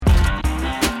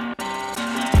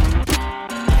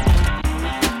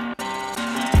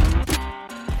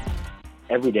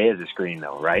Every day is a screen,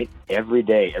 though, right? Every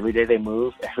day they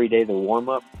move, every day the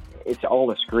warm-up, it's all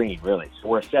a screen, really. So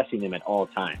we're assessing them at all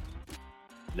times.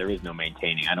 There is no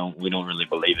maintaining. We don't really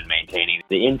believe in maintaining.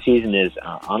 The in-season is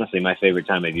honestly my favorite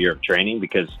time of year of training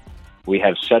because we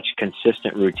have such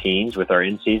consistent routines with our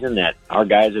in-season that our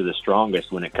guys are the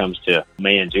strongest when it comes to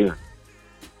May and June.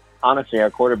 Honestly,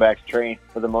 our quarterbacks train,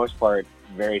 for the most part,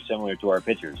 very similar to our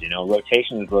pitchers.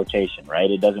 Rotation is rotation, right?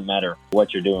 It doesn't matter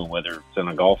what you're doing, whether it's on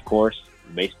a golf course,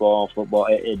 baseball, football,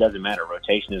 it doesn't matter.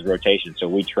 Rotation is rotation. So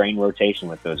we train rotation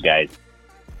with those guys.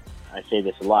 I say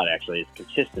this a lot, actually. It's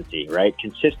consistency, right?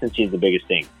 Consistency is the biggest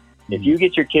thing. If you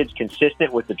get your kids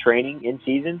consistent with the training in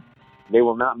season, they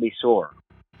will not be sore.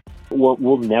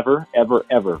 We'll never, ever,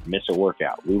 ever miss a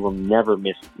workout. We will never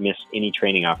miss any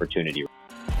training opportunity.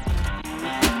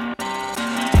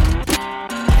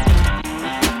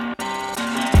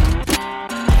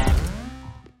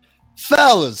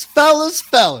 Fellas.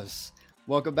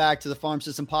 Welcome back to the Farm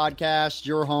System Podcast,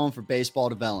 your home for baseball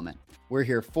development. We're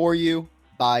here for you,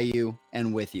 by you,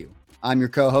 and with you. I'm your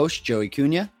co-host, Joey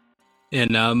Cunha.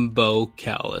 And I'm Bo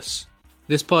Callis.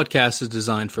 This podcast is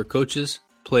designed for coaches,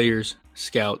 players,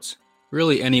 scouts,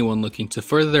 really anyone looking to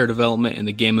further their development in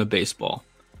the game of baseball.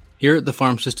 Here at the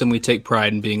Farm System, we take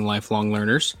pride in being lifelong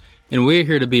learners, and we're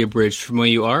here to be a bridge from where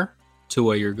you are to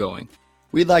where you're going.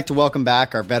 We'd like to welcome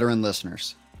back our veteran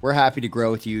listeners. We're happy to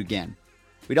grow with you again.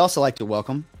 We'd also like to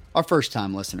welcome our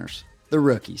first-time listeners, the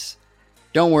rookies.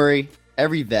 Don't worry,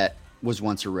 every vet was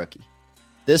once a rookie.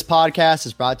 This podcast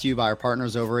is brought to you by our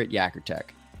partners over at YakkerTech.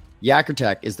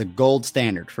 YakkerTech is the gold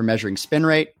standard for measuring spin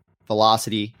rate,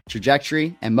 velocity,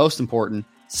 trajectory, and most important,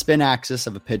 spin axis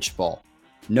of a pitched ball.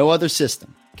 No other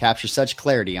system captures such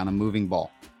clarity on a moving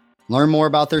ball. Learn more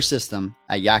about their system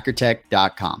at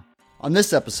yakkertech.com. On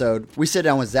this episode, we sit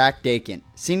down with Zach Dechant,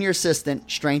 Senior Assistant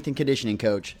Strength and Conditioning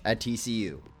Coach at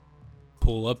TCU.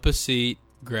 Pull up a seat,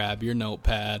 grab your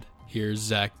notepad. Here's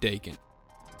Zach Dechant.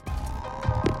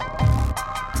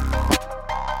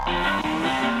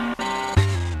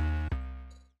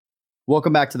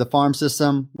 Welcome back to the Farm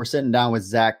System. We're sitting down with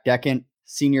Zach Dechant,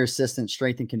 Senior Assistant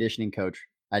Strength and Conditioning Coach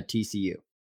at TCU.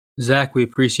 Zach, we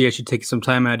appreciate you taking some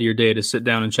time out of your day to sit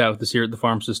down and chat with us here at the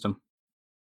Farm System.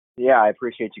 Yeah, I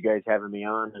appreciate you guys having me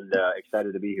on and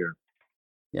excited to be here.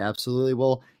 Yeah, absolutely.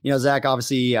 Well, Zach,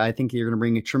 obviously, I think you're going to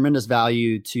bring a tremendous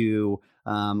value to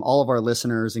all of our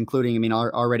listeners, including,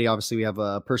 already, obviously, we have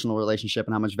a personal relationship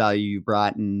and how much value you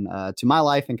brought to my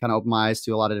life and kind of opened my eyes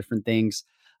to a lot of different things.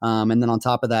 And then on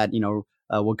top of that,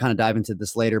 we'll kind of dive into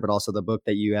this later, but also the book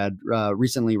that you had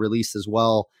recently released as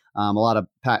well. A lot of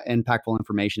impactful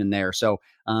information in there. So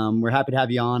we're happy to have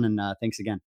you on, and thanks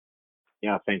again.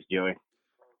 Yeah, thanks, Joey.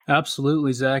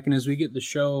 Absolutely, Zach. And as we get the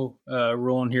show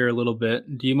rolling here a little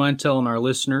bit, do you mind telling our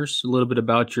listeners a little bit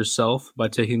about yourself by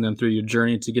taking them through your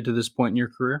journey to get to this point in your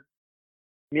career?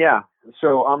 Yeah.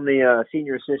 So I'm the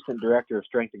Senior Assistant Director of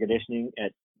Strength and Conditioning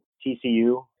at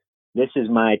TCU. This is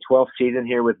my 12th season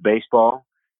here with baseball.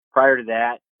 Prior to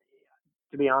that,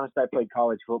 to be honest, I played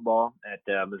college football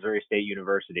at Missouri State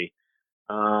University.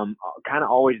 Kind of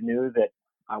always knew that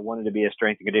I wanted to be a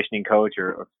strength and conditioning coach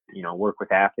or work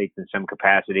with athletes in some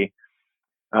capacity.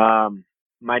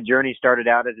 My journey started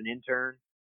out as an intern.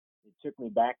 It took me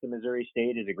back to Missouri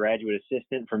State as a graduate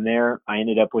assistant. From there, I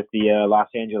ended up with the Los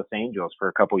Angeles Angels for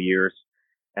a couple years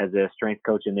as a strength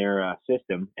coach in their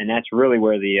system. And that's really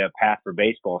where the path for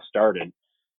baseball started.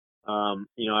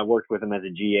 I worked with them as a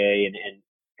GA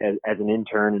and as an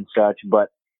intern and such, but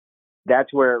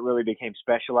that's where it really became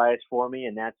specialized for me,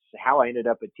 and that's how I ended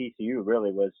up at TCU.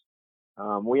 Really was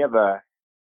we have a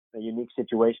unique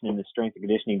situation in the strength and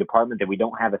conditioning department that we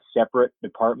don't have a separate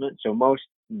department. So most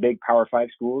big Power 5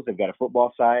 schools have got a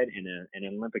football side and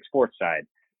an Olympic sports side.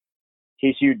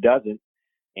 TCU doesn't,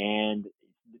 and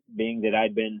being that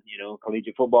I'd been a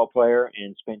collegiate football player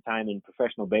and spent time in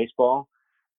professional baseball,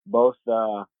 both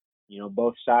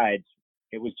sides.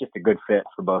 It was just a good fit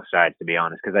for both sides, to be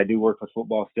honest, because I do work with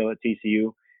football still at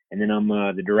TCU, and then I'm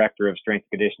the director of strength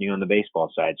and conditioning on the baseball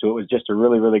side. So it was just a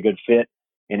really, really good fit,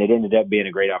 and it ended up being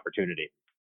a great opportunity.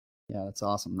 Yeah, that's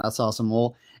awesome. That's awesome.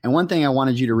 Well, and one thing I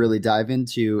wanted you to really dive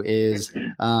into is,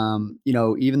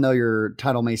 even though your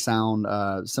title may sound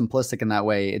simplistic in that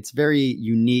way, it's very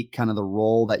unique, kind of the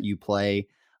role that you play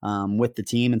with the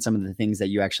team and some of the things that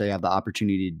you actually have the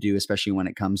opportunity to do, especially when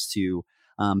it comes to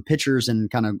pitchers and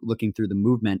kind of looking through the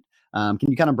movement. Can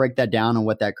you kind of break that down on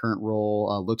what that current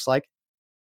role looks like?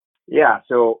 Yeah.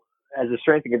 So as a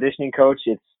strength and conditioning coach,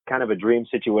 it's kind of a dream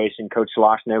situation. Coach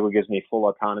Schlossnagle gives me full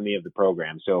autonomy of the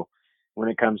program. So when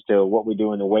it comes to what we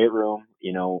do in the weight room,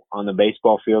 on the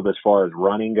baseball field, as far as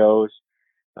running goes,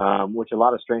 which a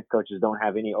lot of strength coaches don't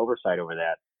have any oversight over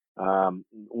that.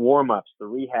 Warm-ups, the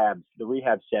rehab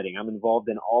setting. I'm involved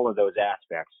in all of those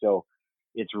aspects. So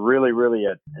it's really, really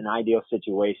an ideal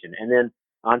situation. And then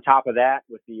on top of that,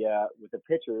 with the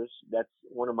pitchers, that's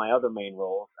one of my other main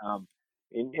roles.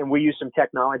 And we use some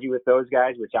technology with those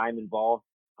guys, which I'm involved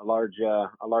a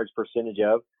large percentage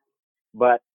of.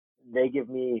 But they give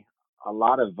me a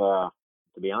lot of,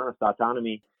 to be honest,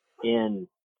 autonomy in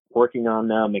working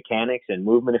on mechanics and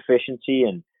movement efficiency,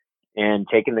 and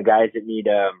taking the guys that need,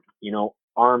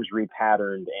 arms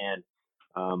repatterned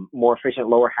and more efficient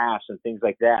lower halves and things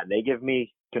like that. They give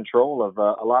me control of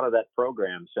a lot of that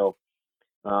program. So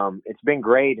it's been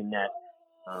great in that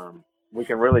we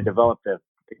can really develop the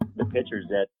pitchers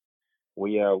that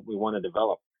we want to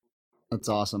develop. That's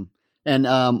awesome. And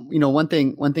one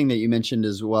thing that you mentioned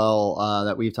as well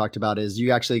that we've talked about is you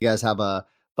guys have a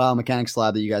biomechanics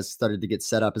lab that you guys started to get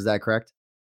set up. Is that correct?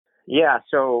 Yeah.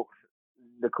 So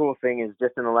the cool thing is,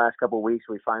 just in the last couple of weeks,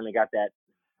 we finally got that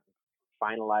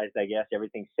finalized. I guess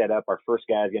everything's set up. Our first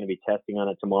guy is going to be testing on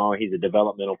it tomorrow. He's a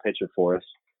developmental pitcher for us,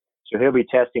 so he'll be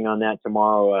testing on that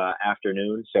tomorrow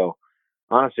afternoon. So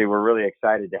honestly, we're really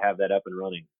excited to have that up and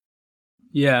running.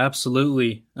 Yeah,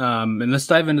 absolutely. And let's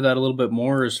dive into that a little bit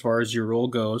more as far as your role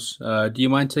goes. Do you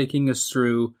mind taking us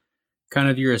through kind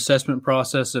of your assessment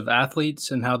process of athletes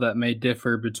and how that may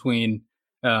differ between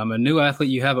a new athlete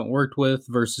you haven't worked with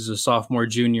versus a sophomore,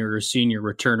 junior, or senior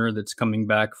returner that's coming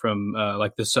back from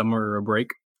like the summer or a break?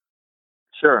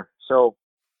 Sure. So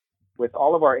with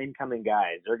all of our incoming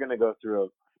guys, they're going to go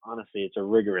through honestly, it's a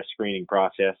rigorous screening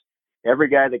process. Every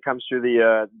guy that comes through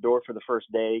the door for the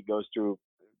first day goes through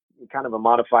kind of a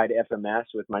modified FMS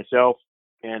with myself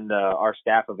and our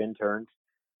staff of interns.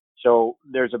 So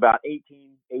there's about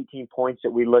 18 points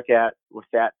that we look at with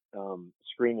that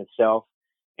screen itself,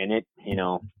 and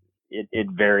it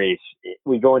varies.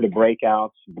 We go into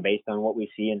breakouts based on what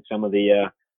we see in some of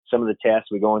the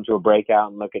tests. We go into a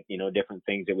breakout and look at different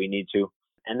things that we need to,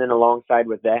 and then alongside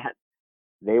with that,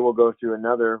 they will go through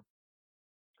another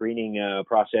screening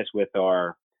process with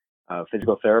our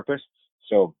physical therapists.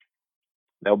 So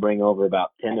they'll bring over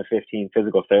about 10 to 15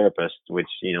 physical therapists, which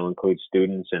includes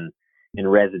students and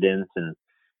residents, and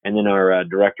then our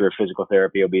director of physical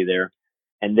therapy will be there,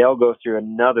 and they'll go through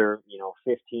another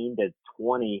 15 to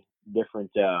 20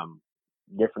 different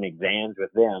exams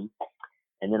with them,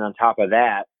 and then on top of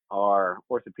that, our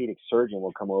orthopedic surgeon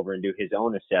will come over and do his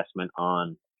own assessment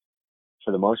on,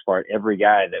 for the most part, every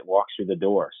guy that walks through the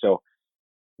door. So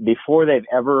before they've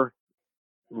ever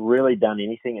really done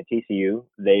anything at TCU,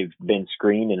 they've been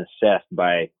screened and assessed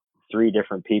by 3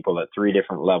 different people at 3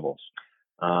 different levels.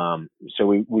 So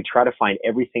we try to find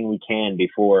everything we can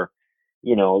before,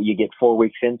 you get 4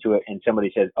 weeks into it and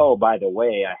somebody says, oh, by the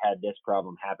way, I had this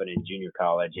problem happen in junior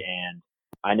college and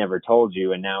I never told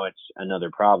you, and now it's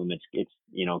another problem. It's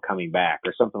coming back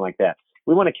or something like that.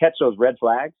 We want to catch those red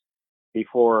flags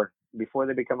before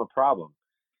they become a problem.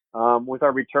 With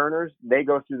our returners, they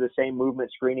go through the same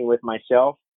movement screening with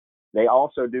myself. They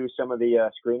also do some of the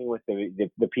screening with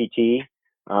the PT,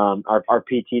 our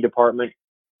PT department.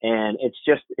 And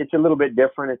it's a little bit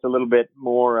different. It's a little bit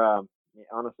more,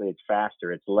 honestly, it's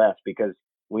faster. It's less because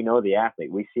we know the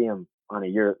athlete. We see them on a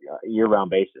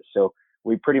year-round basis. So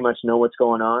we pretty much know what's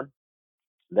going on.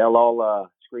 They'll all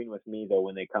screen with me, though,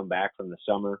 when they come back from the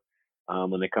summer,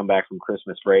 when they come back from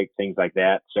Christmas break, things like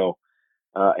that. So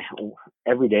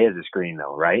every day is a screen,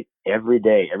 though, right? Every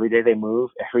day they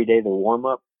move. Every day the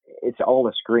warm-up, it's all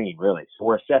a screen, really. So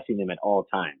we're assessing them at all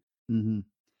times. Mm-hmm.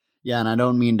 Yeah, and I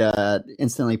don't mean to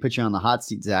instantly put you on the hot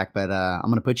seat, Zach, but I'm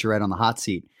going to put you right on the hot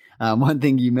seat. One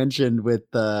thing you mentioned with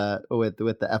the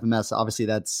FMS, obviously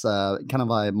that's kind of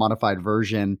a modified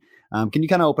version. Can you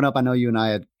kind of open up? I know you and I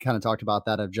had kind of talked about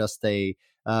that, of just a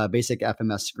basic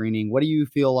FMS screening. What do you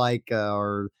feel like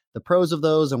are the pros of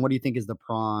those, and what do you think is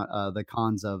the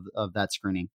cons of that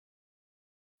screening?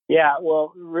 Yeah,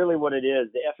 well, really what it is,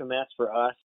 the FMS for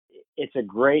us, it's a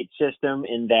great system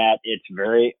in that it's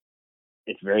very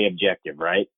objective,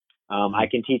 right? I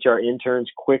can teach our interns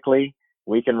quickly.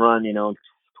 We can run,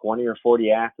 20 or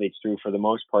 40 athletes through, for the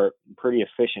most part, pretty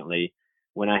efficiently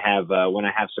when I have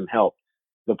some help.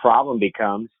 The problem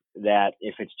becomes that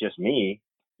if it's just me,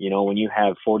 when you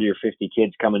have 40 or 50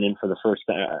 kids coming in for the first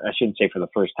time, I shouldn't say for the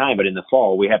first time, but in the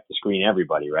fall, we have to screen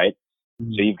everybody, right?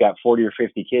 Mm-hmm. So you've got 40 or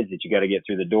 50 kids that you got to get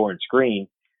through the door and screen.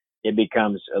 It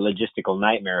becomes a logistical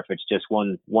nightmare if it's just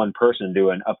one person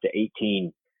doing up to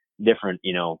 18 different,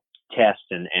 tests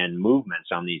and movements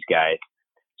on these guys.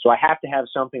 So I have to have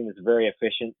something that's very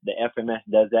efficient. The FMS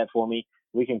does that for me.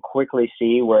 We can quickly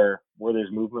see where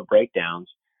there's movement breakdowns.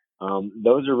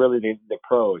 Those are really the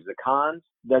pros. The cons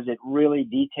doesn't really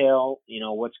detail,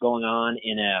 what's going on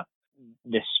in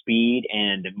the speed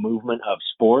and movement of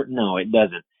sport. No, it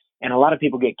doesn't. And a lot of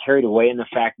people get carried away in the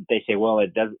fact that they say, well,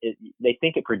 they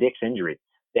think it predicts injury.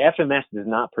 The FMS does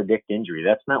not predict injury.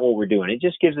 That's not what we're doing. It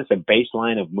just gives us a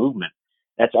baseline of movement.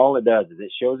 That's all it does, is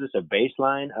it shows us a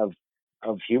baseline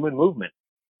of human movement.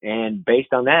 And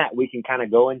based on that, we can kind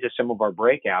of go into some of our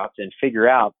breakouts and figure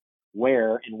out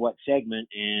where and what segment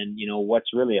and,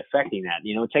 what's really affecting that.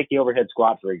 Take the overhead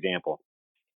squat, for example.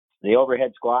 The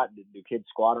overhead squat, do kids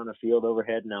squat on a field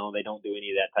overhead? No, they don't do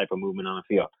any of that type of movement on a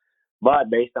field.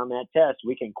 But based on that test,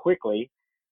 we can quickly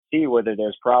see whether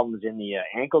there's problems in the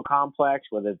ankle complex,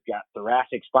 whether they've got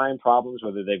thoracic spine problems,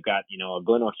 whether they've got, a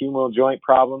glenohumeral joint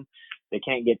problem. They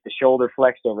can't get the shoulder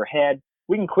flexed overhead.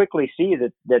 We can quickly see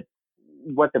that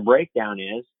what the breakdown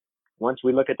is once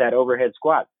we look at that overhead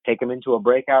squat. Take them into a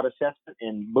breakout assessment,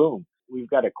 and boom, we've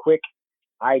got a quick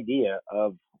idea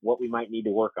of what we might need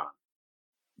to work on.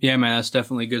 Yeah, man, that's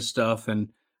definitely good stuff. And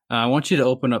I want you to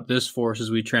open up this for us as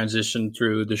we transition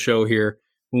through the show here.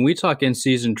 When we talk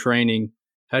in-season training,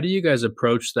 how do you guys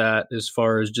approach that as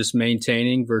far as just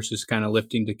maintaining versus kind of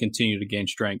lifting to continue to gain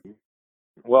strength?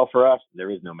 Well, for us,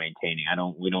 there is no maintaining.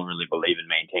 We don't really believe in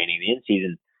maintaining.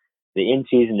 The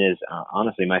in-season is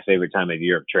honestly my favorite time of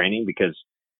year of training, because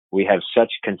we have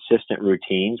such consistent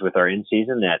routines with our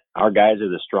in-season that our guys are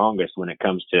the strongest when it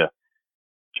comes to,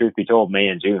 truth be told, May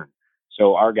and June.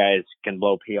 So our guys can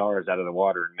blow PRs out of the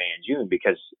water in May and June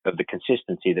because of the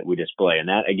consistency that we display. And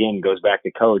that, again, goes back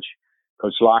to Coach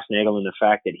Schlossnagel, and the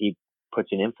fact that he puts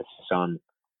an emphasis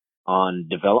on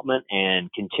development and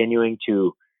continuing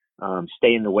to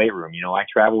stay in the weight room. I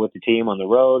travel with the team on the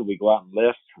road. We go out and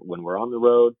lift when we're on the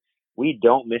road. We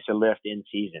don't miss a lift in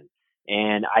season.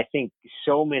 And I think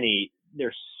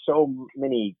there's so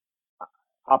many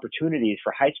opportunities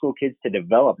for high school kids to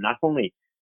develop, not only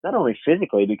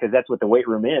physically, because that's what the weight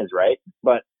room is, right?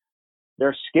 But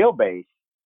they're skill based,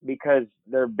 because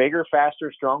they're bigger,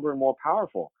 faster, stronger, and more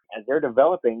powerful. As they're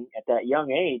developing at that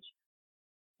young age,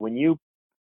 when you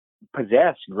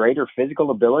possess greater physical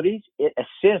abilities, it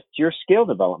assists your skill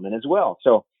development as well.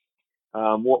 So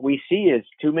what we see is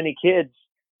too many kids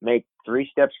make 3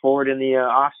 steps forward in the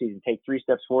off season, take 3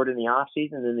 steps forward in the off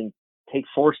season, and then take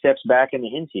 4 steps back in the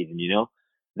in season.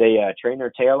 They train their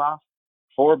tail off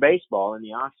for baseball in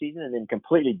the off season, and then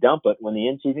completely dump it when the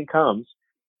in season comes,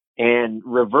 and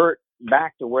revert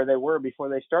back to where they were before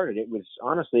they started. It was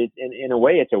honestly, in a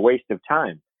way, it's a waste of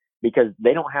time, because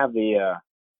they don't have their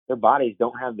bodies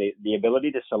don't have the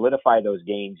ability to solidify those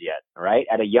gains yet. All right.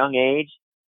 At a young age,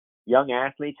 young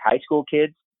athletes, high school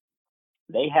kids,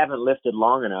 they haven't lifted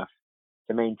long enough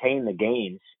to maintain the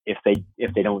gains if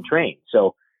they don't train.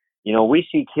 So,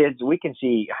 we can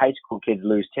see high school kids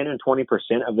lose 10 and 20%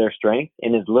 of their strength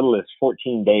in as little as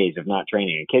 14 days of not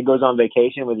training. A kid goes on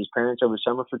vacation with his parents over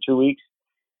summer for 2 weeks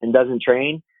and doesn't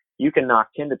train. You can knock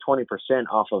 10 to 20%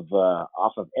 off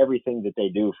of everything that they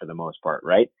do for the most part,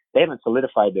 right? They haven't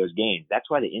solidified those gains. That's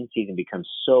why the in-season becomes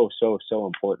so, so, so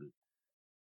important.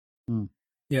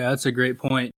 Yeah, that's a great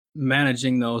point.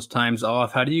 Managing those times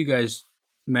off, how do you guys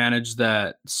manage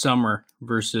that summer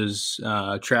versus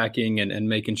tracking and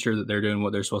making sure that they're doing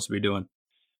what they're supposed to be doing?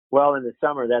 Well, in the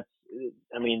summer, that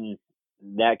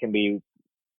can be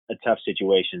a tough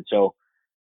situation. So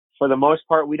for the most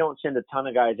part, we don't send a ton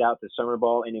of guys out to summer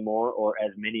ball anymore, or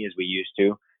as many as we used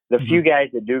to. The few guys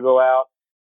that do go out,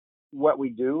 what we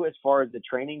do as far as the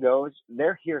training goes,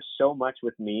 they're here so much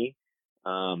with me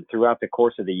throughout the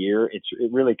course of the year. It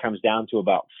really comes down to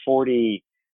about 40.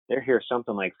 They're here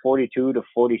something like 42 to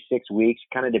 46 weeks.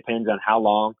 Kind of depends on how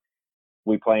long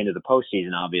we play into the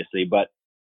postseason, obviously. But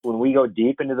when we go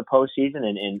deep into the postseason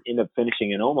and end up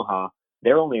finishing in Omaha,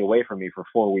 they're only away from me for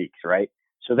 4 weeks, right?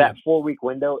 So that 4-week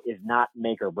window is not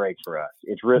make or break for us.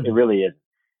 It really isn't.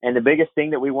 And the biggest thing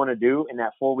that we want to do in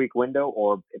that 4-week window,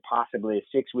 or possibly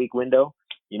a 6-week window,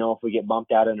 if we get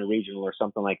bumped out in a regional or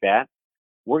something like that,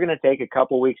 we're going to take a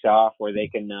couple weeks off where they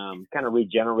can kind of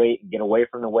regenerate and get away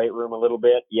from the weight room a little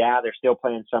bit. Yeah, they're still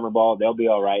playing summer ball. They'll be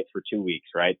all right for 2 weeks,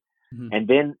 right? And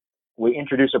then we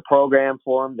introduce a program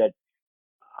for them that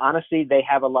honestly they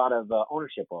have a lot of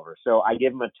ownership over. So I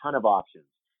give them a ton of options,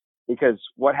 because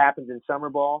what happens in summer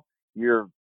ball, you're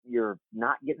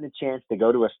not getting a chance to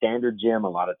go to a standard gym a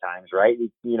lot of times, right?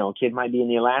 A kid might be in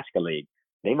the Alaska League.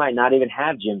 They might not even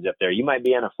have gyms up there. You might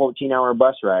be on a 14-hour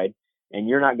bus ride, and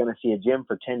you're not going to see a gym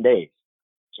for 10 days.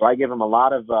 So I give them a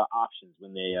lot of options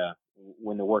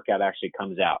when the workout actually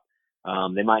comes out.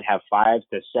 They might have 5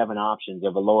 to 7 options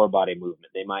of a lower body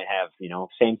movement. They might have,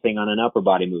 same thing on an upper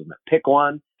body movement. Pick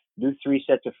one, do 3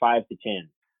 sets of 5 to 10.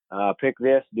 pick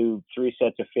this, do 3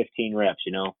 sets of 15 reps,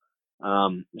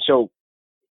 So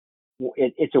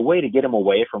it's a way to get them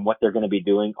away from what they're going to be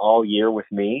doing all year with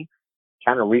me,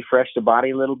 kind of refresh the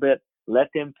body a little bit, let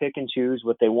them pick and choose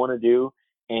what they want to do.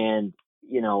 And,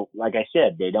 like I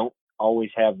said, they don't always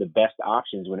have the best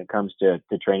options when it comes to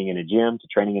training in a gym, to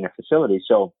training in a facility.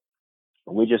 So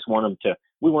we just want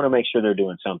we want to make sure they're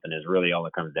doing something is really all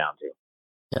it comes down to.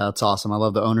 Yeah, that's awesome. I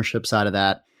love the ownership side of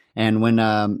that. And when,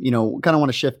 kind of want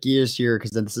to shift gears here,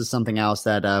 because this is something else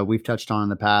that we've touched on in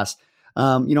the past.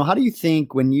 How do you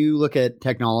think when you look at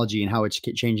technology and how it's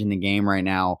changing the game right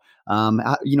now,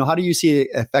 how do you see it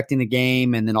affecting the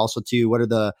game? And then also too, what are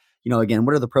the,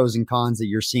 what are the pros and cons that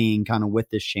you're seeing kind of with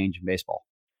this change in baseball?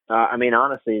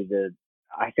 Honestly,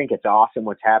 I think it's awesome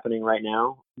what's happening right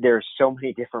now. There's so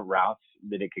many different routes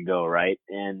that it could go, right?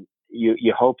 And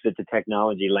you hope that the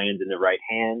technology lands in the right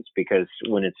hands, because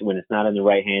when it's not in the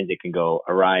right hands, it can go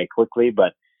awry quickly.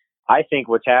 But I think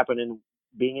what's happening,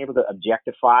 being able to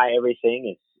objectify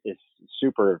everything is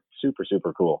super, super,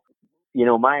 super cool.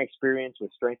 My experience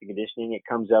with strength and conditioning, it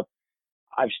comes up.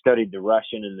 I've studied the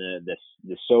Russian and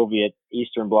the Soviet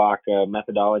Eastern Bloc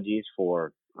methodologies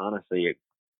for honestly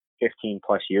 15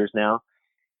 plus years now.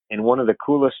 And one of the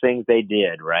coolest things they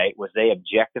did, right, was they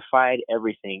objectified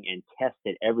everything and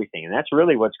tested everything. And that's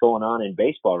really what's going on in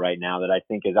baseball right now that I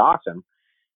think is awesome,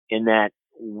 in that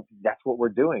that's what we're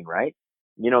doing, right?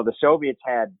 The Soviets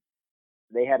had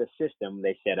a system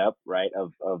they set up, right,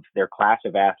 of their class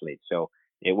of athletes. So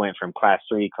it went from class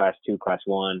 3, class 2, class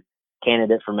 1,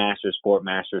 candidate for master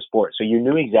of sport. So you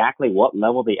knew exactly what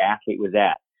level the athlete was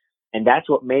at. And that's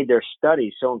what made their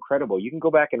studies so incredible. You can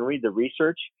go back and read the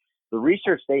research. The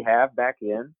research they have back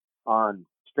then on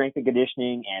strength and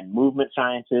conditioning and movement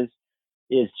sciences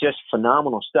is just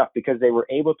phenomenal stuff, because they were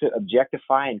able to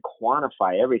objectify and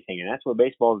quantify everything. And that's what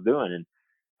baseball is doing. And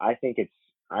I think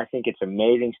it's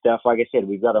amazing stuff. Like I said,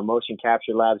 we've got a motion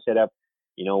capture lab set up.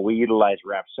 We utilize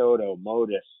Rapsodo,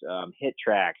 Modus, Hit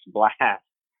Tracks, Blast.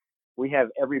 We have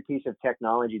every piece of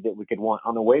technology that we could want.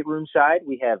 On the weight room side,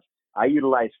 I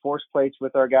utilize force plates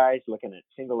with our guys, looking at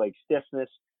single leg stiffness,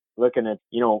 looking at,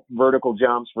 vertical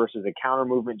jumps versus a counter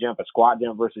movement jump, a squat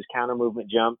jump versus counter movement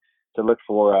jump, to look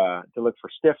for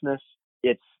stiffness.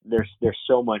 There's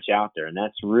so much out there, and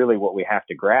that's really what we have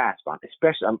to grasp on.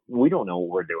 Especially, we don't know what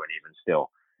we're doing even still.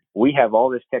 We have all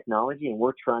this technology, and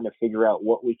we're trying to figure out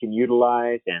what we can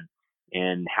utilize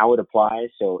and how it applies.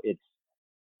 So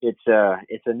it's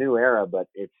a new era, but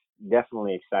it's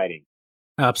definitely exciting.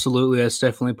 Absolutely. That's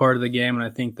definitely part of the game. And I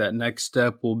think that next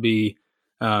step will be,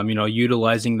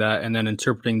 utilizing that and then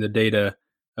interpreting the data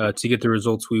to get the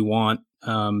results we want.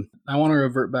 I want to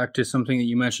revert back to something that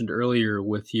you mentioned earlier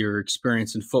with your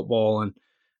experience in football. And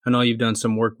I know you've done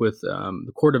some work with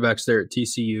the quarterbacks there at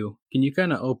TCU. Can you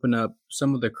kind of open up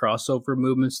some of the crossover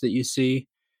movements that you see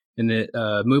and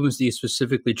the movements that you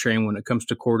specifically train when it comes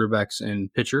to quarterbacks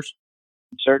and pitchers?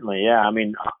 Certainly, yeah.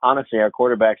 Honestly, our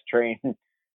quarterbacks train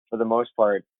for the most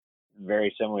part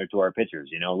very similar to our pitchers.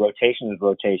 Rotation is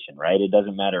rotation, right? It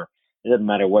doesn't matter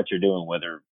what you're doing,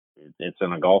 whether it's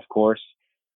on a golf course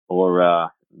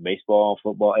or baseball,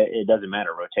 football. It doesn't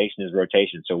matter. Rotation is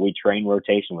rotation. So we train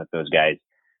rotation with those guys.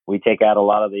 We take out a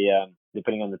lot of the,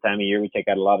 depending on the time of year, we take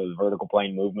out a lot of the vertical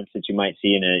plane movements that you might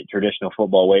see in a traditional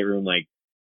football weight room, like,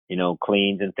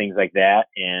 cleans and things like that,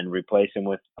 and replace them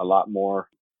with a lot more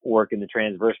work in the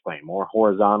transverse plane, more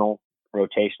horizontal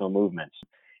rotational movements.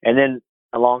 And then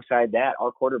alongside that,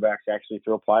 our quarterbacks actually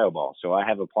throw plyo ball. So I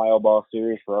have a plyo ball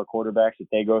series for our quarterbacks that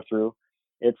they go through.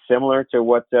 It's similar to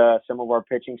what some of our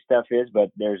pitching stuff is, but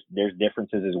there's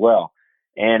differences as well.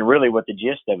 And really what the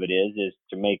gist of it is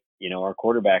to make, our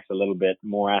quarterbacks a little bit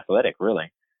more athletic,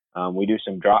 really. We do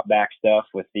some drop back stuff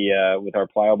with our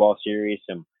plyo ball series,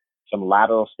 some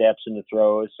lateral steps in the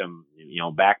throws, some,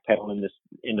 backpedaling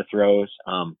in the throws.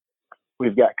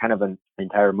 We've got kind of an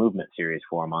entire movement series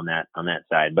for them on that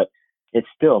side, but it's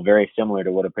still very similar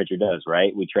to what a pitcher does,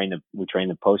 right? We train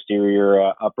the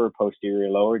posterior upper, posterior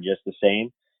lower, just the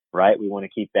same, right? We want to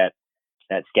keep that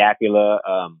scapula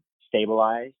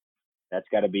stabilized. That's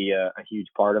got to be a huge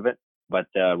part of it, but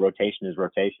rotation is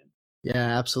rotation.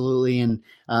 Yeah, absolutely. And,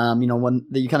 when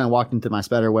you kind of walked into my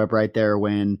spider web right there,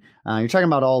 when you're talking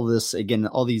about all this, again,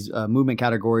 all these movement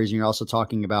categories, and you're also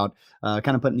talking about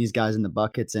kind of putting these guys in the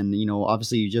buckets. And,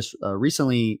 obviously you just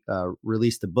recently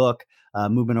released a book,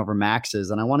 Movement Over Maxes.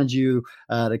 And I wanted you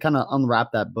to kind of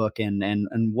unwrap that book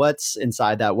and what's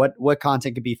inside that, what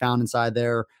content could be found inside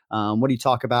there. What do you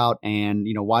talk about? And,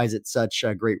 why is it such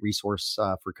a great resource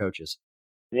for coaches?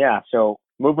 Yeah. So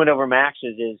Movement Over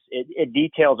Maxes it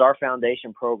details our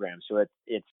foundation program. So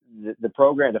it's the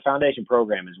program, the foundation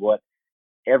program is what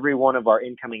every one of our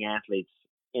incoming athletes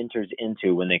enters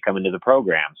into when they come into the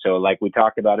program. So like we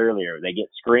talked about earlier, they get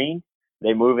screened,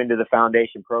 they move into the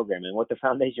foundation program. And what the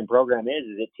foundation program is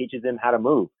it teaches them how to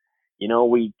move.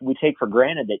 We take for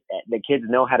granted that the kids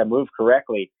know how to move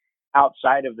correctly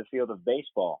outside of the field of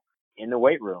baseball, in the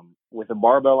weight room, with a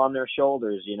barbell on their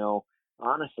shoulders.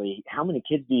 Honestly, how many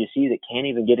kids do you see that can't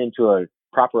even get into a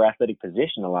proper athletic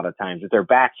position a lot of times, with their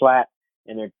back flat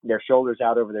and their shoulders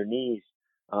out over their knees?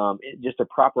 Just a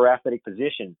proper athletic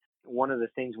position. One of the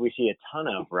things we see a ton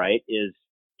of, right, is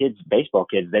baseball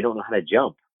kids, they don't know how to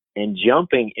jump. And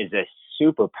jumping is a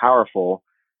super powerful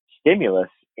stimulus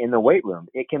in the weight room.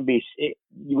 We can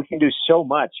do so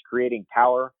much creating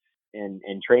power and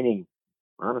training,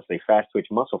 honestly, fast twitch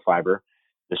muscle fiber,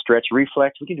 the stretch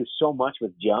reflex. We can do so much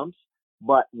with jumps,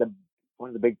 but one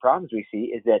of the big problems we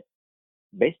see is that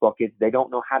baseball kids, they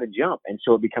don't know how to jump. And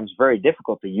so it becomes very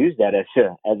difficult to use that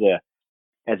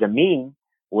as a mean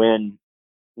when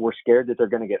we're scared that they're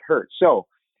going to get hurt. So,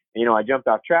 I jumped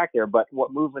off track there, but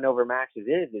what Movement Over Maxes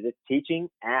is it's teaching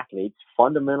athletes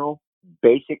fundamental,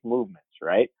 basic movements,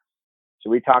 right? So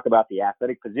we talk about the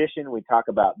athletic position, we talk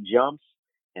about jumps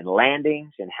and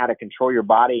landings and how to control your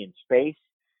body in space.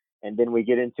 And then we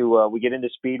get into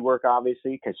speed work,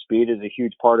 obviously, because speed is a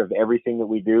huge part of everything that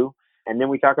we do. And then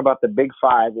we talk about the big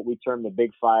five, what we term the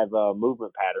big five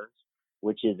movement patterns,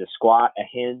 which is a squat, a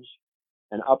hinge,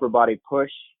 an upper body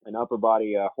push, an upper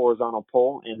body horizontal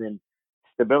pull, and then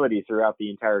stability throughout the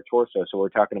entire torso. So we're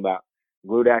talking about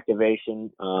glute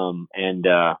activation and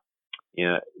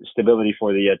stability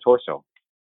for the torso.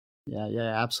 Yeah,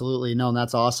 absolutely. No,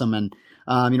 that's awesome. And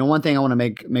one thing I want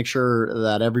to make sure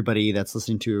that everybody that's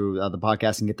listening to the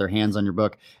podcast can get their hands on your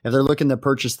book. If they're looking to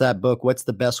purchase that book, what's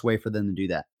the best way for them to do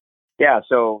that? Yeah,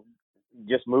 so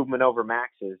just Movement Over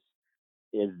Maxes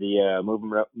is the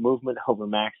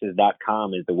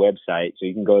movementovermaxes.com is the website. So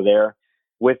you can go there.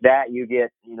 With that, you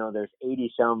get, there's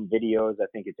 80 some videos. I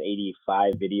think it's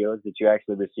 85 videos that you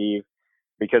actually receive,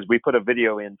 because we put a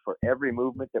video in for every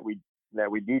movement that we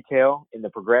detail in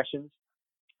the progressions,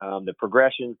 the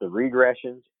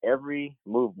regressions. Every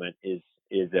movement is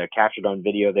captured on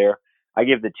video there. I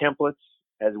give the templates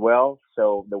as well.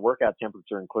 So the workout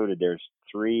templates are included. There's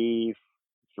three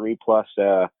plus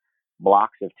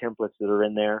blocks of templates that are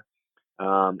in there.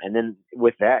 And then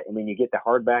with that, you get the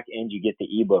hardback and you get the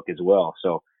ebook as well.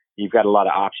 So you've got a lot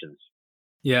of options.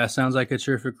 Yeah, sounds like a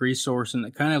terrific resource. And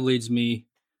it kind of leads me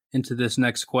into this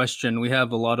next question. We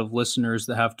have a lot of listeners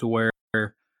that have to wear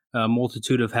a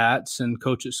multitude of hats and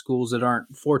coach at schools that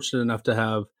aren't fortunate enough to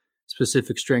have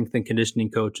specific strength and conditioning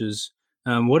coaches.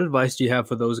 What advice do you have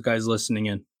for those guys listening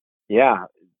in? Yeah,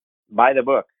 buy the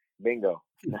book. Bingo.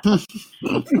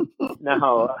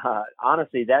 No,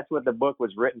 honestly, that's what the book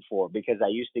was written for, because I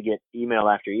used to get email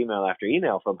after email after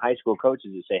email from high school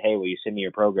coaches that say, hey, will you send me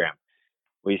your program?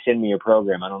 Will you send me your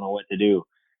program? I don't know what to do.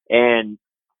 And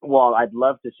while I'd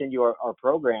love to send you our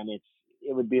program, it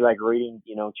would be like reading,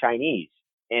 Chinese.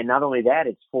 And not only that,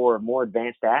 it's for more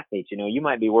advanced athletes. You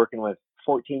might be working with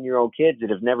 14-year-old kids that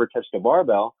have never touched a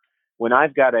barbell, when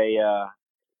I've got a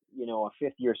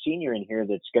fifth-year senior in here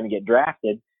that's going to get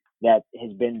drafted that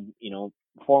has been,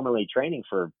 formally training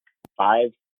for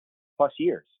 5+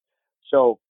 years.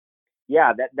 So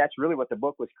yeah, that's really what the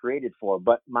book was created for.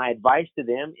 But my advice to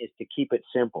them is to keep it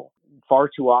simple. Far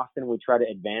too often we try to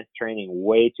advance training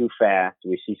way too fast.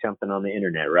 We see something on the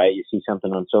internet, right? You see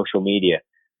something on social media.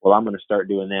 Well, I'm going to start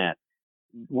doing that.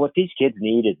 What these kids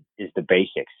need is the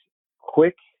basics.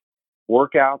 Quick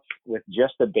workouts with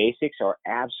just the basics are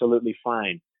absolutely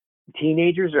fine.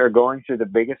 Teenagers are going through the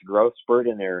biggest growth spurt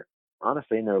in their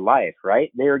life,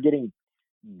 right? They are getting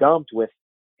dumped with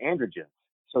androgens.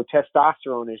 So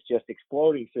testosterone is just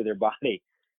exploding through their body.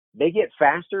 They get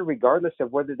faster regardless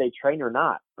of whether they train or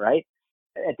not, right?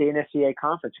 At the NSCA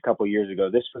conference a couple of years ago,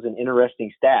 this was an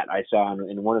interesting stat I saw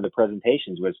in one of the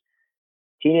presentations, was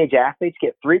teenage athletes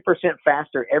get 3%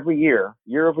 faster every year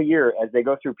over year, as they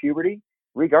go through puberty,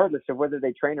 regardless of whether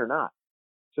they train or not.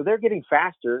 So they're getting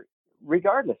faster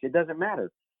regardless. It doesn't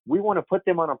matter. We want to put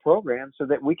them on a program so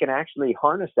that we can actually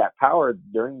harness that power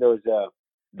during those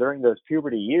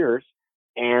puberty years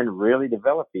and really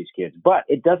develop these kids. But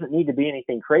it doesn't need to be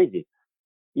anything crazy.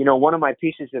 One of my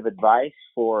pieces of advice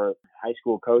for high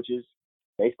school coaches,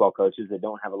 baseball coaches that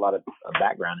don't have a lot of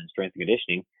background in strength and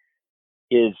conditioning,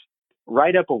 is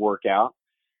write up a workout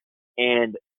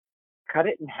and cut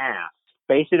it in half.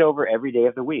 Space it over every day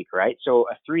of the week, right? So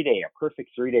a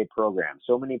perfect 3-day program.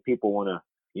 So many people want to,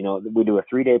 we do a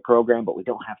 3-day program, but we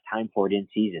don't have time for it in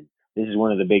season. This is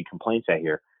one of the big complaints I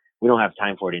hear. We don't have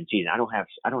time for it in season. I don't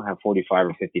have 45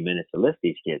 or 50 minutes to lift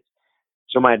these kids.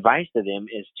 So my advice to them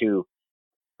is to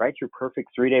write your perfect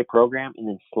 3-day program, and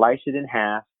then slice it in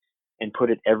half and put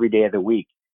it every day of the week.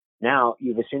 Now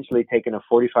you've essentially taken a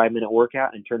 45-minute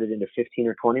workout and turned it into 15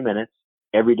 or 20 minutes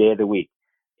every day of the week.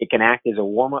 It can act as a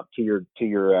warm-up to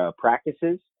your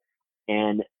practices.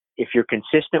 And if you're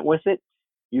consistent with it,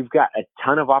 you've got a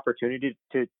ton of opportunity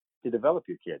to develop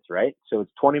your kids, right? So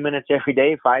it's 20 minutes every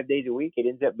day, 5 days a week. It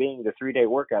ends up being the 3-day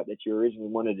workout that you originally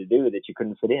wanted to do that you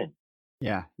couldn't fit in.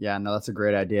 Yeah. No, that's a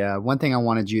great idea. One thing I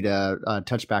wanted you to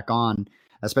touch back on,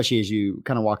 especially as you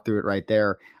kind of walk through it right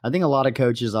there. I think a lot of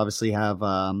coaches obviously have,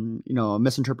 a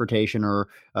misinterpretation, or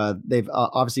they've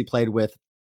obviously played with,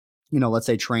 let's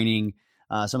say training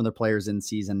some of their players in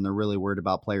season. They're really worried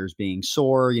about players being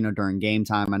sore, during game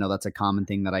time. I know that's a common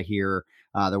thing that I hear.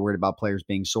 They're worried about players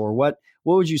being sore. What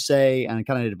would you say, and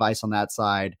kind of advice on that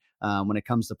side when it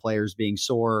comes to players being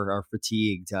sore or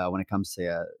fatigued when it comes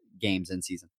to games in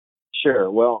season?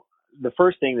 Sure. Well, the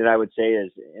first thing that I would say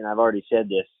is, and I've already said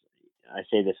this, I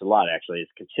say this a lot actually, is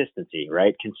consistency,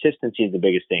 right? Consistency is the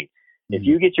biggest thing. Mm-hmm. If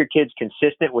you get your kids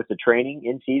consistent with the training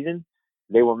in season,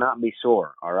 they will not be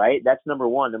sore. All right. That's number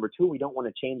one. Number two, we don't want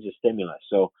to change the stimulus.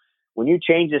 So when you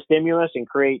change the stimulus and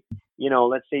create,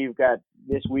 let's say you've got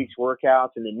this week's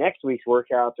workouts and the next week's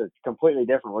workouts are completely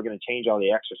different. We're going to change all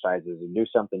the exercises and do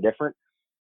something different.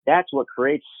 That's what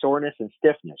creates soreness and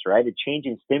stiffness, right? A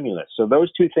changing stimulus. So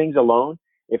those two things alone,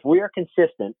 if we are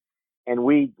consistent and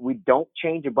we don't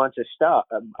change a bunch of stuff,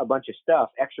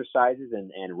 exercises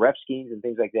and rep schemes and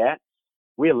things like that,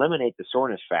 we eliminate the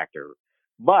soreness factor.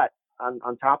 But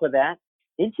on top of that,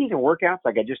 in-season workouts,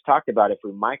 like I just talked about, if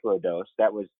we microdose,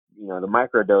 that was, the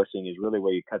microdosing is really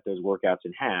where you cut those workouts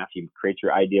in half. You create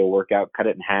your ideal workout, cut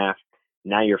it in half.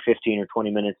 Now you're 15 or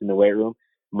 20 minutes in the weight room.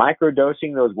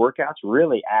 Microdosing those workouts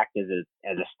really act as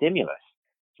a stimulus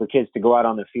for kids to go out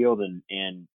on the field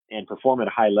and perform at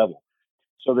a high level.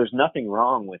 So there's nothing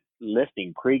wrong with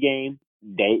lifting pregame,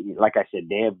 like I said,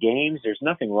 day of games. There's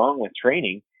nothing wrong with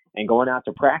training and going out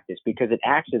to practice because it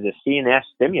acts as a CNS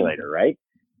stimulator, right?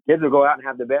 Kids will go out and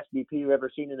have the best BP you've ever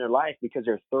seen in their life because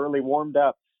they're thoroughly warmed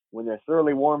up. When they're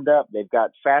thoroughly warmed up, they've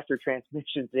got faster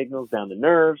transmission signals down the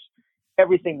nerves.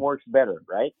 Everything works better,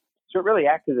 right? So it really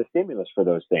acts as a stimulus for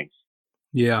those things.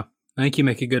 Yeah. I think you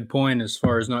make a good point as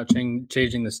far as not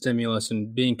changing the stimulus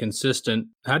and being consistent.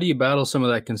 How do you battle some of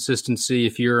that consistency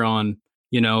if you're on,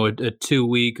 a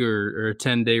 2-week or a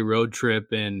 10-day road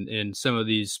trip and some of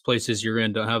these places you're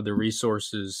in don't have the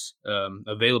resources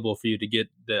available for you to get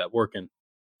that working?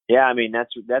 Yeah, I mean,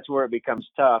 that's where it becomes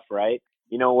tough, right?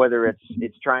 Whether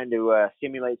it's trying to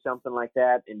simulate something like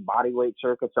that in body weight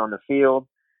circuits on the field,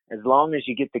 as long as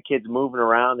you get the kids moving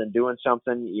around and doing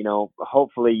something,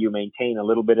 hopefully you maintain a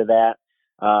little bit of that.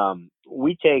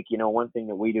 We take, one thing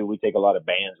that we do, we take a lot of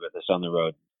bands with us on the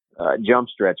road. Jump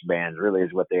stretch bands really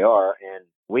is what they are. And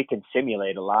we can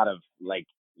simulate a lot of, like,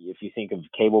 if you think of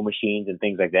cable machines and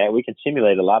things like that, we can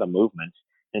simulate a lot of movements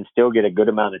and still get a good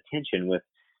amount of tension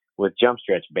with jump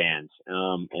stretch bands.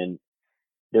 And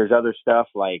there's other stuff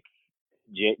like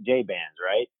J bands,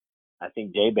 right? I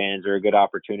think J bands are a good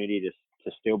opportunity to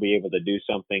still be able to do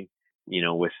something,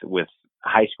 with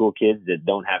high school kids that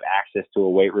don't have access to a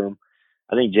weight room.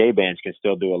 I think J bands can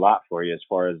still do a lot for you as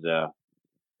far as the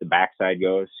backside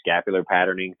goes, scapular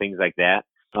patterning, things like that.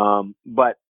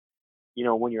 But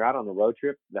when you're out on the road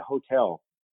trip, the hotel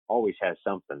always has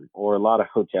something, or a lot of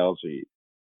hotels.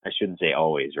 I shouldn't say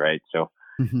always, right? So,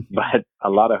 but a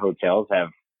lot of hotels have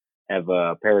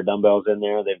a pair of dumbbells in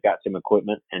there. They've got some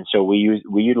equipment. And so we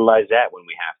utilize that when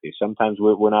we have to. Sometimes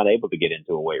we're not able to get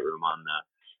into a weight room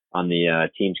on the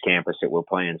team's campus that we're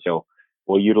playing. So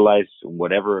we'll utilize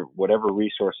whatever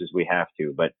resources we have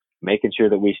to, but making sure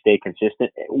that we stay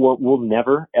consistent. We'll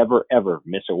never, ever, ever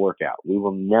miss a workout. We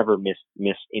will never miss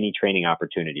any training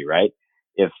opportunity, right?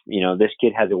 If, this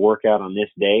kid has a workout on this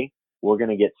day, we're going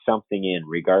to get something in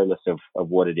regardless of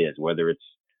what it is, whether it's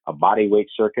a body weight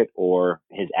circuit or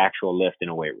his actual lift in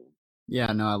a weight room.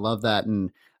 Yeah, no, I love that.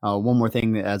 And one more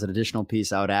thing as an additional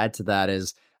piece I would add to that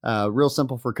is real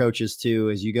simple for coaches too,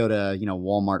 is you go to,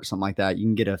 Walmart, something like that. You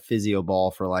can get a physio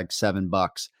ball for like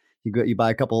 $7. You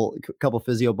buy a couple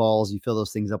physio balls, you fill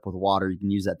those things up with water. You can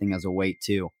use that thing as a weight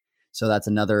too. So that's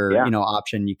another,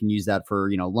 option. You can use that for,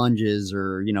 lunges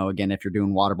or, again, if you're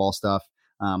doing water ball stuff,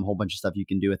 a whole bunch of stuff you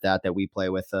can do with that we play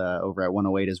with over at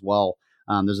 108 as well.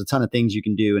 There's a ton of things you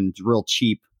can do, and it's real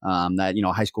cheap that,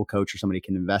 a high school coach or somebody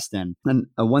can invest in. And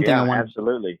one thing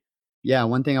absolutely. Yeah,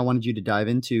 one thing I wanted you to dive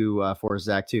into for us,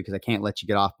 Zach, too, because I can't let you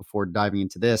get off before diving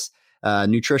into this.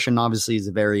 Nutrition obviously is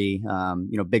a very,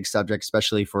 big subject,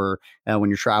 especially for when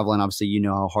you're traveling. Obviously,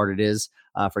 how hard it is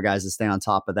for guys to stay on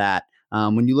top of that.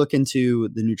 When you look into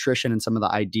the nutrition and some of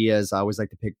the ideas, I always like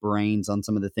to pick brains on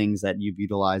some of the things that you've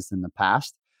utilized in the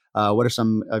past. What are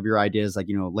some of your ideas, like,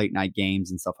 late night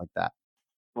games and stuff like that?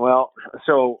 Well,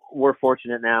 so we're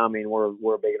fortunate now. I mean, we're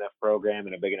a big enough program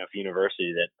and a big enough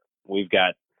university that we've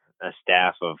got a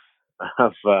staff of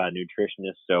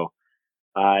nutritionists. So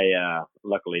I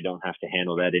luckily don't have to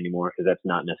handle that anymore because that's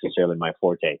not necessarily my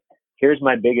forte. Here's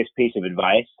my biggest piece of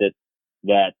advice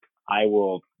that I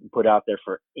will put out there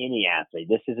for any athlete.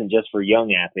 This isn't just for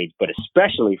young athletes, but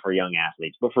especially for young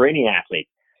athletes, but for any athlete.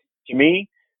 To me,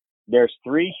 there's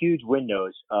 3 huge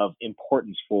windows of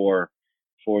importance for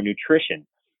nutrition.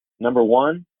 Number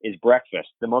 1 is breakfast.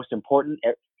 The most important,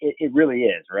 it really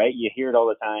is, right? You hear it all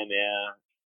the time,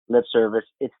 lip service.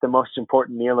 It's the most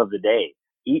important meal of the day.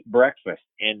 Eat breakfast.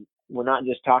 And we're not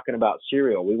just talking about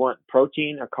cereal. We want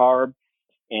protein, a carb,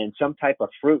 and some type of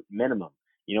fruit minimum.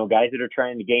 Guys that are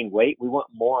trying to gain weight, we want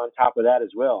more on top of that as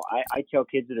well. I tell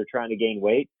kids that are trying to gain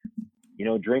weight,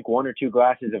 drink 1 or 2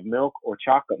 glasses of milk or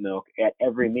chocolate milk at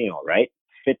every meal, right?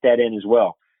 Fit that in as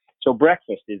well. So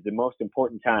breakfast is the most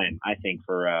important time, I think,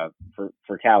 for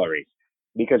calories,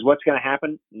 because what's going to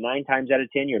happen 9 times out of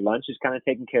 10, your lunch is kind of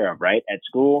taken care of, right? At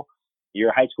school,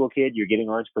 you're a high school kid, you're getting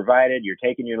lunch provided, you're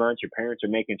taking your lunch, your parents are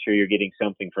making sure you're getting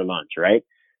something for lunch, right?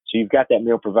 So you've got that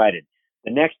meal provided.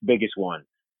 The next biggest one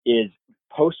is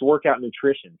post-workout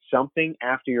nutrition, something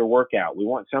after your workout. We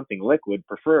want something liquid,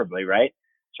 preferably, right?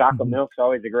 Chocolate milk's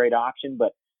always a great option,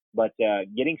 but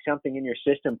getting something in your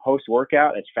system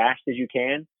post-workout as fast as you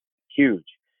can, huge.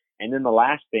 And then the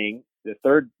last thing, the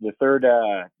third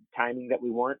timing that we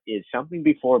want is something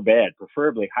before bed,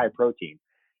 preferably high protein.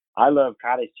 I love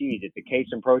cottage cheese. It's a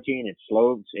casein protein. It's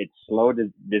slow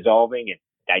dissolving. It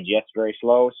digests very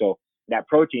slow. So that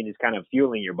protein is kind of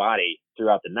fueling your body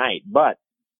throughout the night. But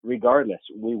regardless,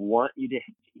 we want you to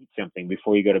eat something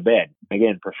before you go to bed.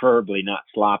 Again, preferably not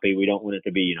sloppy. We don't want it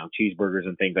to be, cheeseburgers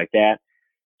and things like that.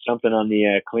 Something on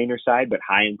the cleaner side, but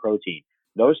high in protein.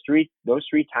 Those three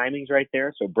timings right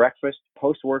there. So breakfast,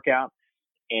 post-workout,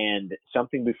 and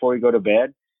something before you go to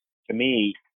bed, to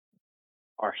me,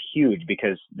 are huge,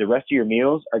 because the rest of your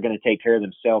meals are going to take care of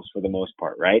themselves for the most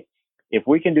part, right? If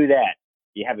we can do that,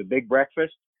 you have a big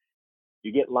breakfast,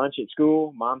 you get lunch at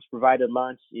school, mom's provided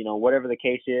lunch, whatever the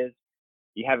case is.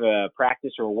 You have a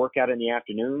practice or a workout in the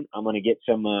afternoon. I'm going to get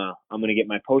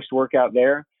my post-workout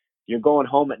there. You're going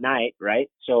home at night, right?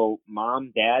 So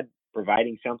mom, dad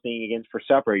providing something again for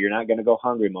supper. You're not going to go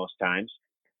hungry most times.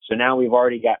 So now we've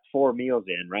already got 4 meals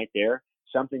in right there.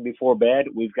 Something before bed.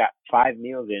 We've got 5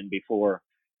 meals in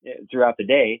throughout the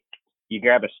day. You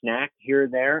grab a snack here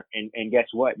and there, and guess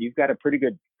what? You've got a pretty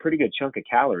good chunk of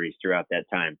calories throughout that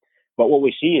time. But what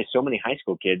we see is so many high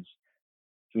school kids.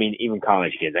 I mean, even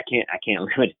college kids. I can't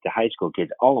limit it to high school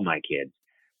kids. All of my kids,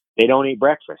 they don't eat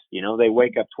breakfast. They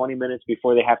wake up 20 minutes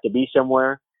before they have to be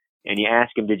somewhere, and you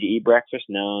ask them, "Did you eat breakfast?"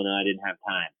 No, I didn't have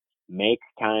time. Make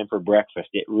time for breakfast.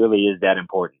 It really is that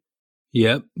important.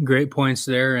 Yep, great points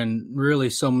there, and really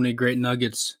so many great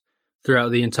nuggets throughout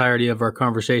the entirety of our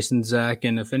conversation, Zach.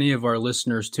 And if any of our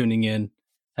listeners tuning in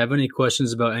have any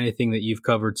questions about anything that you've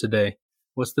covered today,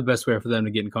 what's the best way for them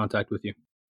to get in contact with you?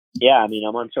 Yeah, I mean,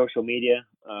 I'm on social media.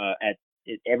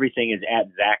 Everything is at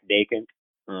Zach Dechant,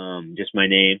 just my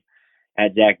name,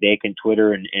 at Zach Dechant,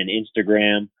 Twitter and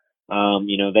Instagram.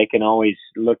 They can always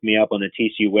look me up on the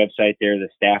TCU website there, the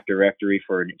staff directory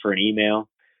for an email.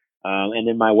 And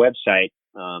then my website,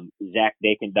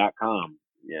 ZachDechant.com.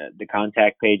 The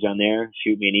contact page on there.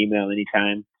 Shoot me an email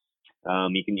anytime.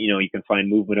 You can find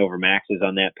Movement Over Maxes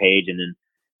on that page, and then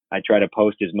I try to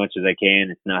post as much as I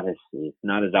can. It's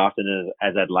not as often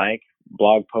as I'd like,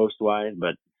 blog post wise,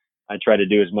 but I try to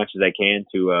do as much as I can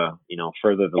to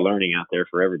further the learning out there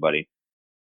for everybody.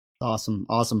 Awesome.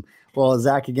 Well,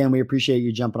 Zach, again, we appreciate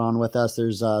you jumping on with us.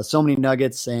 There's so many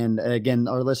nuggets, and again,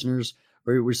 our listeners,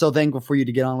 we're so thankful for you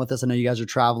to get on with us. I know you guys are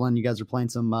traveling, you guys are playing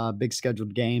some big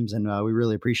scheduled games, and we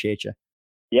really appreciate you.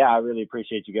 Yeah, I really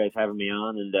appreciate you guys having me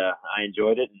on, and I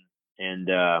enjoyed it. And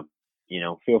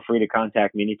feel free to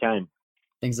contact me anytime.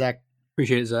 Thanks, Zach.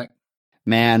 Appreciate it, Zach.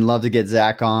 Man, love to get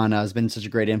Zach on. It's been such a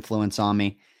great influence on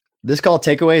me. This call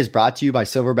takeaway is brought to you by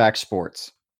Silverback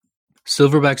Sports.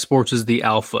 Silverback Sports is the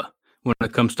alpha when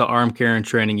it comes to arm care and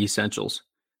training essentials.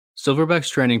 Silverback's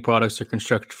training products are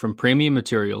constructed from premium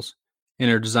materials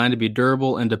and are designed to be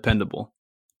durable and dependable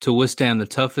to withstand the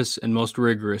toughest and most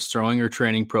rigorous throwing or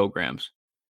training programs.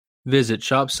 Visit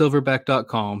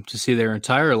shopsilverback.com to see their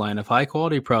entire line of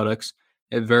high-quality products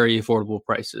at very affordable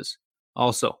prices.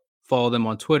 Also, follow them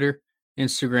on Twitter,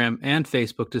 Instagram, and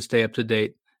Facebook to stay up to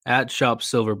date at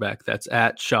ShopSilverback. That's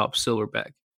at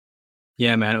ShopSilverback.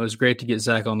 Yeah, man, it was great to get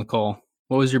Zach on the call.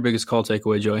 What was your biggest call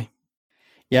takeaway, Joey?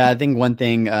 Yeah, I think one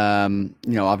thing,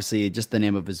 obviously just the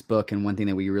name of his book, and one thing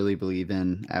that we really believe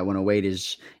in at 108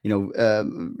 is,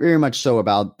 very much so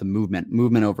about the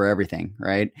movement over everything,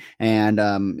 right? And,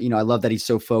 I love that he's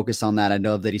so focused on that. I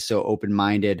love that he's so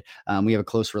open-minded. We have a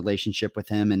close relationship with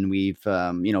him, and we've,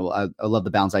 I love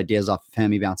to bounce ideas off of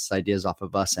him. He bounces ideas off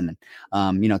of us, and,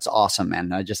 it's awesome,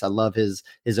 man. I love his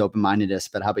open-mindedness.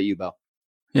 But how about you, Bo?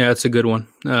 Yeah, it's a good one.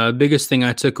 Biggest thing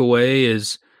I took away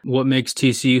is what makes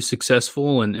TCU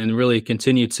successful and really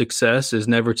continued success is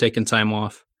never taking time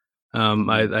off.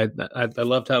 I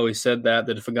loved how he said that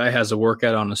if a guy has a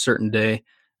workout on a certain day,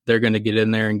 they're going to get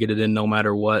in there and get it in no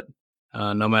matter what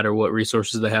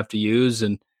resources they have to use.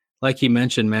 And like he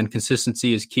mentioned, man,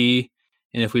 consistency is key.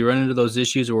 And if we run into those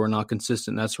issues where we're not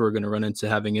consistent, that's where we're going to run into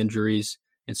having injuries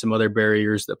and some other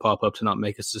barriers that pop up to not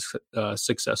make us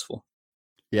successful.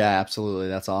 Yeah, absolutely.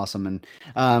 That's awesome. And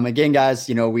again, guys,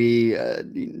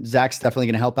 Zach's definitely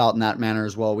going to help out in that manner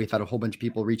as well. We've had a whole bunch of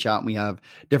people reach out, and we have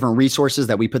different resources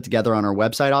that we put together on our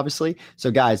website, obviously.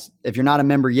 So guys, if you're not a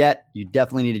member yet, you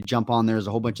definitely need to jump on. There's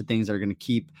a whole bunch of things that are going to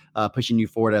keep pushing you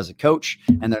forward as a coach.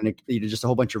 And then just a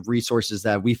whole bunch of resources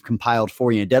that we've compiled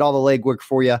for you and did all the legwork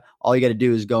for you. All you got to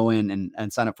do is go in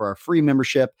and sign up for our free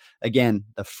membership. Again,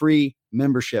 the free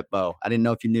membership, Bo. I didn't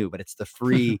know if you knew, but it's the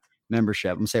free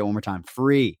membership. I'm gonna say it one more time.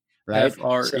 Free, right?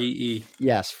 FREE. So,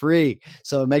 yes, free.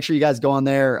 So make sure you guys go on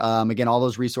there. Again, all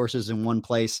those resources in one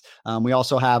place. We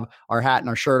also have our hat and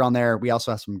our shirt on there. We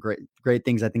also have some great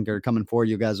things I think are coming for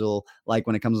you. You guys will like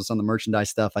when it comes to some of the merchandise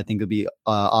stuff. I think it'll be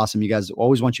awesome. You guys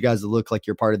always want you guys to look like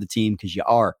you're part of the team because you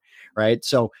are, right?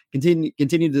 So continue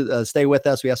to stay with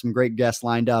us. We have some great guests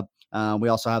lined up. We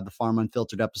also have the Farm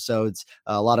Unfiltered episodes,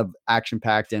 a lot of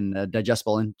action-packed and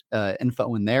digestible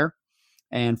info in there.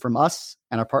 And from us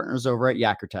and our partners over at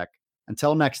Yakkertech,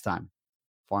 until next time,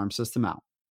 Farm System out.